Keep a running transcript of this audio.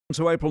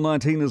So April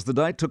 19 is the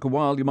date. Took a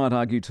while, you might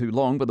argue too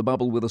long, but the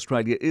bubble with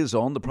Australia is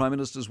on. The Prime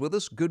Minister's with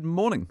us. Good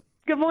morning.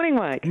 Good morning,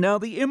 Mike. Now,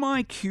 the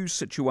MIQ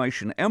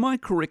situation, am I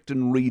correct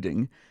in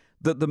reading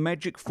that the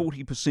magic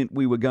 40%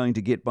 we were going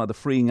to get by the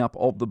freeing up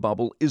of the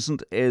bubble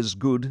isn't as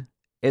good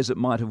as it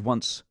might have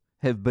once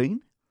have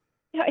been?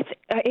 Yeah,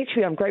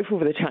 actually, I'm grateful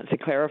for the chance to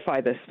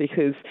clarify this,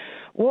 because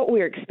what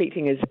we're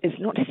expecting is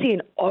not to see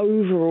an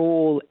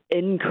overall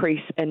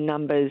increase in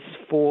numbers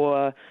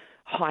for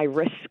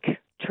high-risk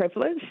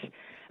travellers.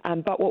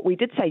 But what we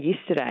did say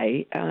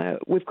yesterday,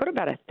 we've got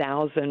about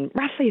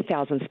roughly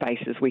 1,000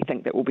 spaces we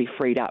think that will be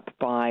freed up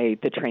by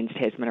the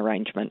Trans-Tasman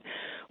arrangement.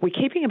 We're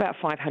keeping about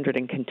 500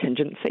 in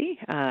contingency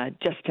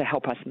just to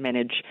help us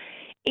manage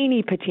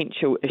any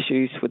potential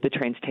issues with the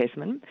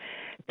Trans-Tasman.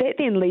 That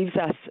then leaves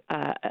us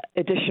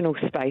additional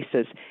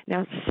spaces.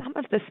 Now, some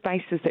of the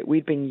spaces that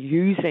we'd been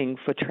using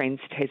for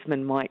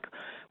Trans-Tasman, Mike,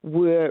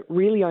 were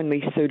really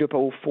only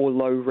suitable for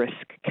low-risk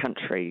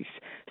countries.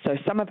 So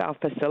some of our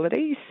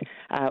facilities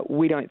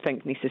we don't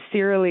think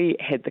necessarily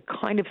had the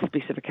kind of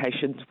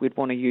specifications we'd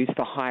want to use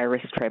for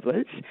higher-risk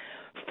travellers.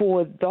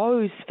 For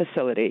those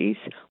facilities,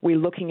 we're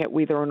looking at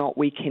whether or not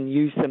we can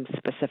use them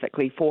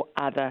specifically for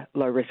other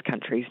low-risk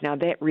countries. Now,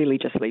 that really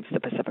just leaves the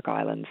Pacific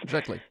Islands.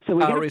 Exactly. So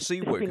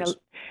RSE workers.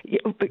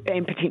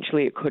 And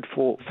potentially it could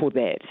for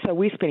that. So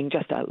we're spending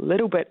just a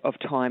little bit of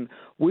time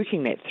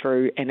working that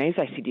through, and as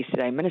I said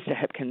yesterday, Minister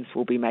Hipkins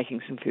will be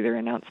making some further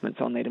announcements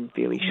on that in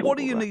fairly short order. What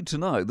do you need to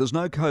know? There's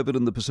no COVID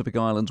in the Pacific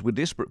Islands. We're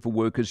desperate for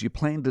workers. Your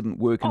plan didn't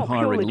work in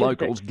hiring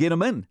locals. Get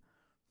them in.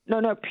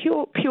 No,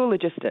 pure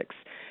logistics.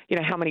 You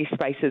know, how many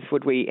spaces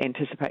would we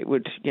anticipate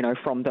would,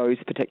 from those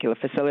particular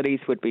facilities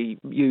would be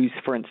used,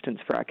 for instance,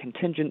 for our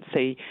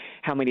contingency?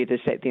 How many does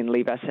that then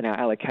leave us in our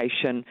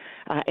allocation?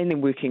 And then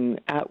working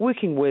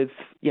with,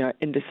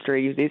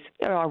 industry. There's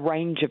a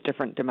range of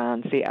different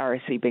demands, the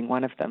RSE being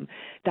one of them.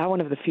 They're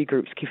one of the few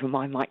groups, keep in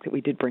mind, Mike, that we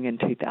did bring in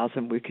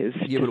 2,000 workers.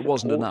 Yeah, but it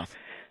wasn't enough.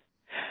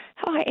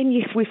 And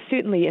yes, we've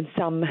certainly, in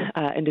some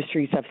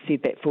industries, I've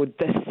said that for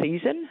this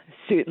season,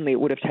 certainly it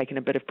would have taken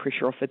a bit of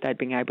pressure off if they'd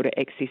been able to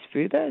access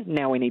further.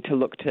 Now we need to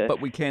look to... But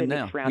we can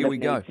now. Here we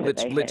go.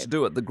 Let's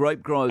do it. The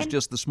grape growers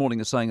just this morning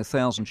are saying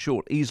 1,000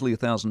 short, easily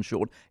 1,000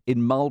 short,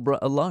 in Marlborough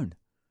alone.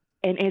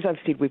 And as I've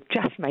said, we've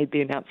just made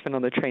the announcement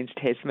on the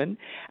Trans-Tasman.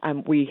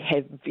 We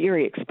have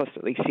very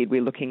explicitly said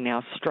we're looking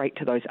now straight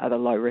to those other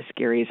low-risk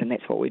areas, and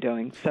that's what we're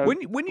doing. So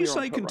when you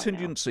say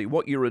contingency,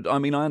 I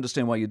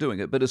understand why you're doing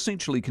it, but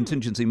essentially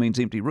contingency means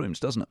empty rooms,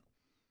 doesn't it?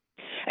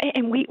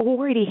 And we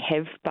already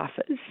have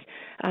buffers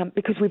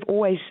because we've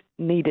always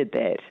needed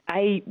that.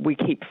 We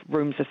keep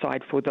rooms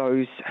aside for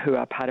those who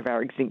are part of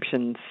our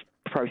exemptions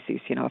process,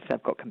 if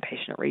they've got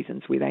compassionate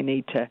reasons where they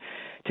need to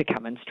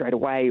come in straight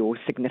away, or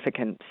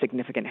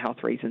significant health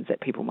reasons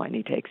that people might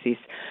need to access.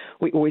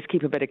 We always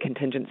keep a bit of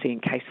contingency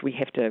in case we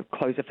have to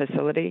close a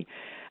facility.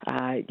 We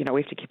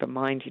have to keep in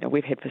mind,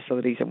 we've had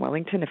facilities in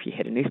Wellington. If you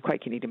had an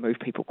earthquake, you need to move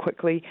people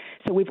quickly.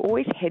 So we've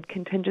always had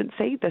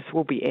contingency. This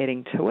will be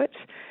adding to it.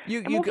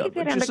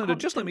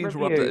 Just let me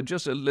interrupt.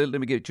 Let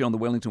me get you on the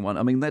Wellington one.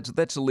 I mean,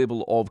 that's a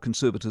level of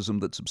conservatism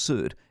that's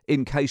absurd.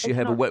 In case you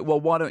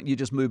why don't you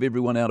just move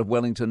everyone out of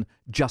Wellington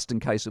just in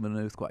case of an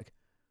earthquake?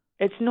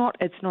 It's not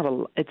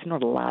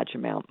a large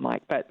amount,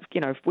 Mike. But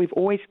we've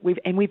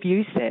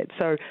used that.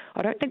 So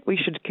I don't think we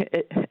should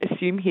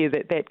assume here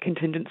that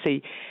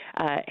contingency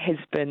has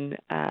been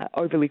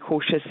overly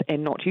cautious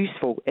and not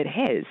useful. It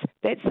has.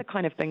 That's the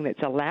kind of thing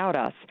that's allowed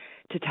us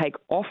to take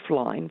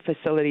offline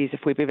facilities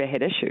if we've ever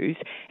had issues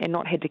and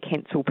not had to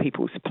cancel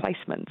people's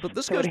placements. But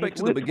this goes back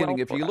to the beginning.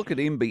 If you look at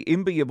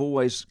MB have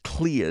always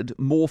cleared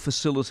more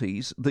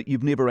facilities that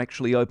you've never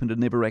actually opened and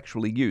never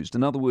actually used.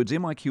 In other words,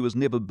 MIQ has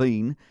never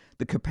been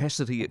the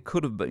capacity it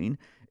could have been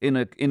in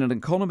an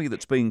economy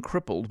that's been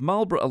crippled.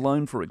 Marlborough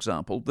alone, for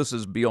example, this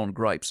is beyond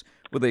grapes,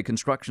 with their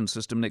construction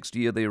system next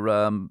year, their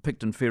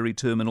Picton Ferry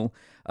Terminal,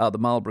 the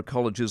Marlborough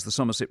Colleges, the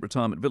Somerset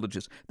Retirement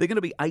Villages, they're going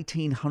to be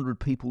 1,800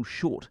 people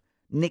short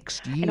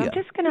next year. And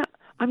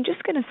I'm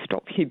just going to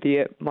stop you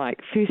there, Mike.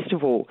 First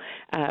of all,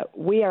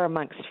 we are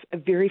amongst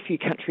very few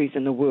countries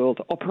in the world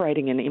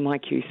operating an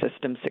MIQ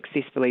system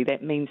successfully.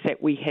 That means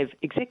that we have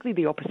exactly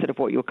the opposite of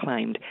what you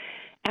claimed.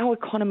 Our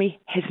economy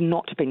has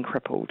not been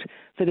crippled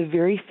for the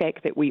very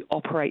fact that we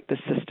operate the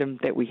system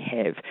that we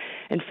have.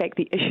 In fact,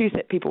 the issues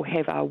that people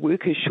have are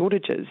worker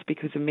shortages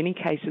because in many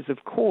cases,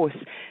 of course,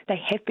 they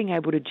have been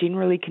able to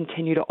generally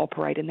continue to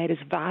operate, and that is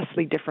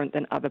vastly different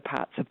than other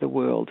parts of the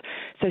world.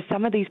 So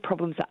some of these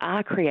problems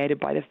are created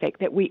by the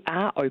fact that we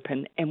are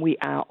open and we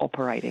are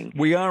operating.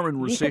 We are in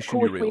recession,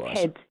 you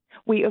realise.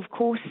 We of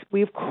course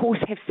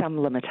have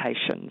some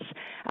limitations,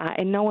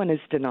 and no one is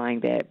denying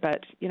that.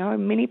 But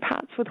in many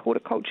parts with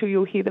horticulture,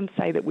 you'll hear them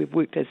say that we've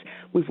worked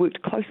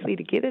closely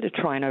together to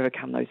try and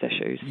overcome those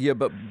issues. Yeah,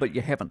 but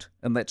you haven't,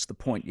 and that's the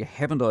point. You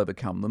haven't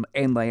overcome them,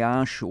 and they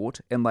are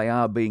short, and they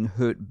are being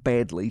hurt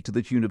badly to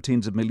the tune of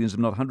tens of millions, if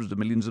not hundreds of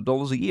millions of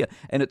dollars a year.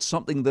 And it's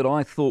something that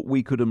I thought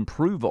we could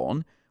improve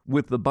on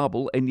with the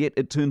bubble, and yet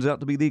it turns out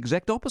to be the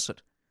exact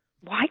opposite.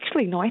 Well,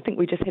 actually, no, I think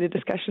we just had a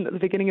discussion at the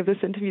beginning of this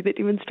interview that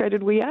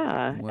demonstrated we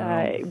are.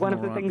 One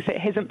of the things that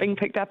hasn't been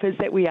picked up is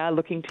that we are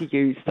looking to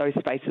use those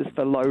spaces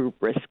for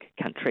low-risk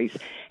countries.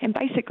 And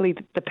basically,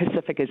 the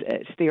Pacific is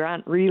it. There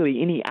aren't really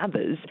any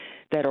others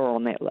that are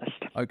on that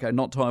list. Okay,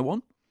 not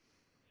Taiwan?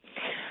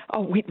 Oh,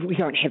 we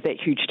don't have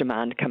that huge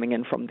demand coming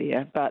in from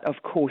there, but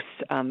of course,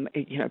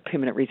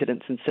 permanent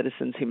residents and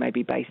citizens who may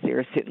be based there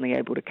are certainly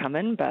able to come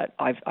in. But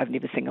I've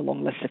never seen a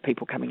long list of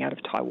people coming out of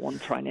Taiwan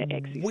trying to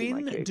access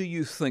When MIQ. do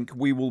you think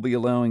we will be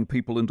allowing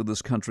people into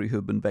this country who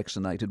have been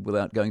vaccinated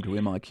without going to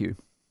MIQ?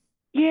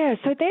 Yeah,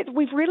 so that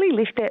we've really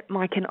left that,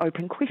 Mike, an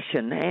open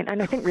question, and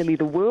I think really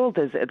the world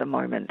is at the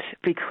moment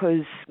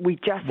because we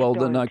just well,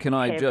 don't no, can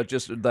I have...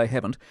 just they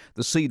haven't.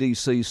 The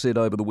CDC said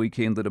over the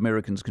weekend that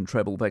Americans can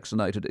travel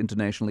vaccinated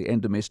internationally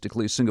and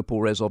domestically.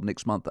 Singapore, as of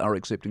next month, are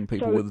accepting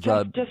people So with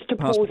just to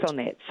passports. pause on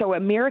that. So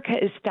America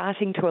is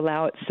starting to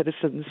allow its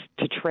citizens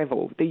to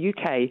travel. The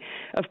UK,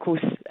 of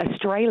course,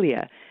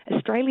 Australia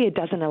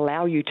doesn't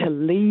allow you to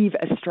leave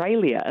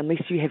Australia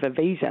unless you have a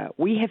visa.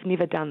 We have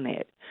never done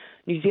that.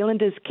 New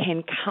Zealanders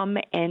can come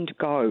and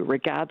go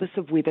regardless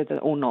of whether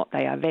or not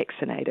they are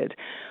vaccinated.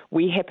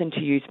 We happen to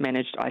use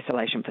managed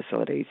isolation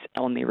facilities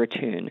on their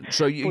return.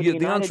 So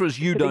the answer is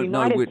you don't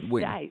know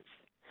when. States,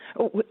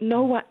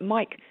 no one,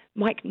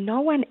 Mike,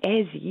 no one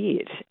as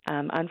yet,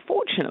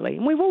 unfortunately,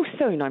 and we will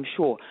soon, I'm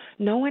sure,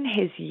 no one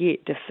has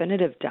yet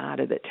definitive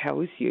data that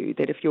tells you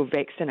that if you're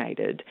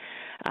vaccinated,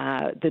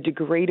 the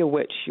degree to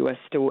which you are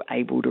still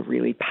able to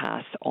really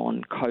pass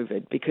on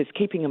COVID. Because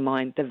keeping in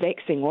mind, the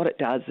vaccine, what it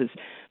does is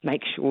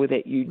make sure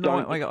that you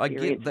don't I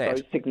get that.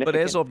 those significant... But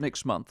as of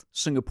next month,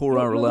 Singapore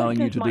are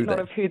allowing you to do that. might not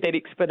have heard that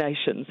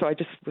explanation, so I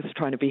just was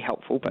trying to be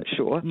helpful, but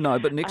sure. No,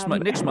 but next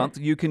month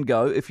you can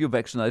go, if you're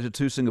vaccinated,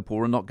 to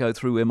Singapore and not go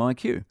through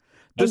MIQ.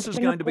 This is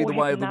going to be the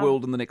way of the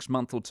world in the next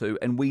month or two,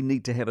 and we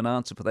need to have an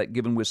answer for that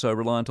given we're so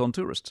reliant on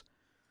tourists.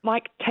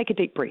 Mike, take a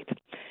deep breath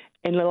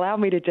and allow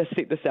me to just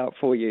set this out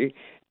for you.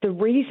 The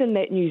reason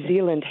that New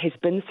Zealand has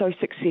been so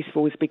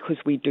successful is because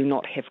we do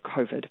not have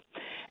COVID.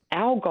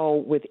 Our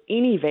goal with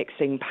any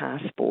vaccine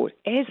passport,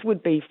 as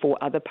would be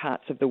for other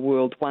parts of the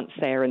world once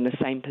they are in the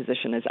same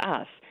position as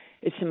us,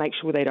 is to make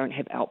sure they don't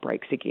have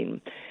outbreaks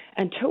again.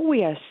 Until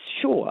we are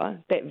sure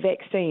that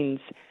vaccines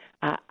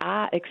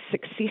are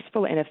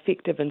successful and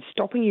effective in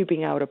stopping you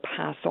being able to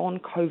pass on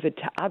COVID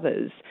to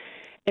others,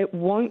 it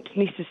won't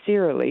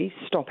necessarily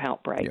stop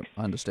outbreaks. Yep,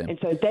 I understand. And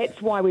so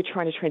that's why we're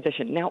trying to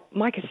transition. Now,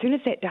 Mike, as soon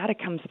as that data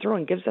comes through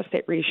and gives us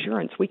that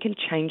reassurance, we can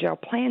change our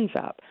plans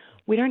up.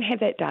 We don't have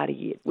that data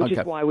yet, which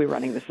is why we're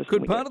running the system.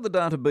 Could part of the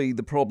data be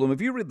the problem?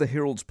 Have you read the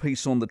Herald's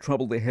piece on the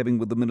trouble they're having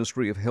with the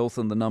Ministry of Health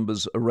and the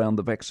numbers around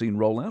the vaccine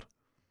rollout?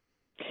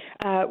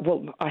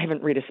 Well, I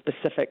haven't read a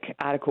specific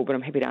article, but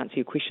I'm happy to answer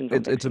your questions.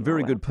 It's a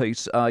very good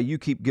piece. You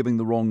keep giving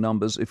the wrong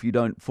numbers if you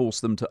don't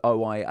force them to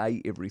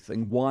OIA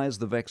everything. Why is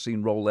the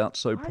vaccine rollout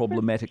so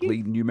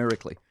problematically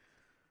numerically?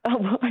 Oh,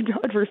 well,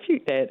 I'd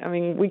refute that. I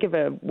mean, we give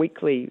a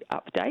weekly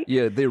update.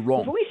 Yeah, they're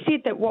wrong. We've always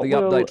said that the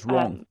update's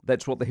wrong.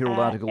 That's what the Herald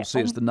article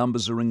says. The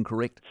numbers are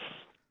incorrect.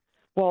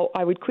 Well,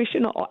 I would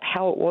question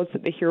how it was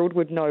that the Herald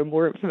would know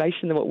more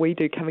information than what we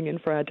do coming in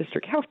for our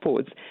district health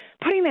boards.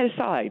 Putting that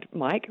aside,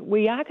 Mike,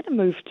 we are going to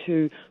move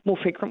to more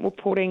frequent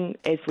reporting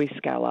as we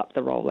scale up the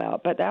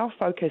rollout. But our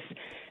focus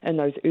in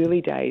those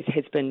early days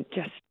has been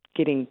just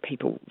getting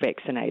people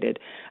vaccinated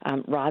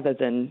rather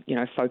than,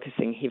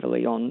 focusing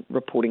heavily on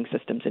reporting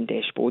systems and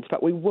dashboards.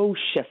 But we will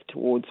shift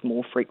towards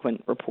more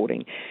frequent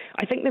reporting.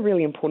 I think the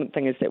really important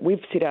thing is that we've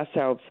set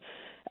ourselves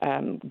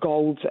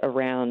goals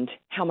around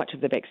how much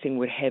of the vaccine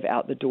would have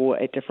out the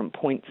door at different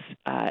points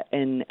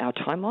in our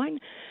timeline.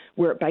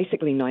 We're at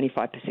basically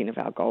 95% of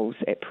our goals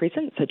at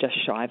present, so just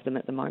shy of them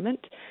at the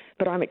moment.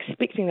 But I'm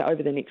expecting that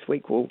over the next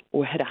week we'll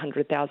hit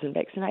 100,000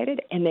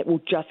 vaccinated, and that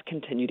will just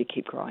continue to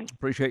keep growing.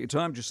 Appreciate your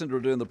time. Jacinda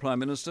Ardern, the Prime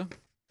Minister.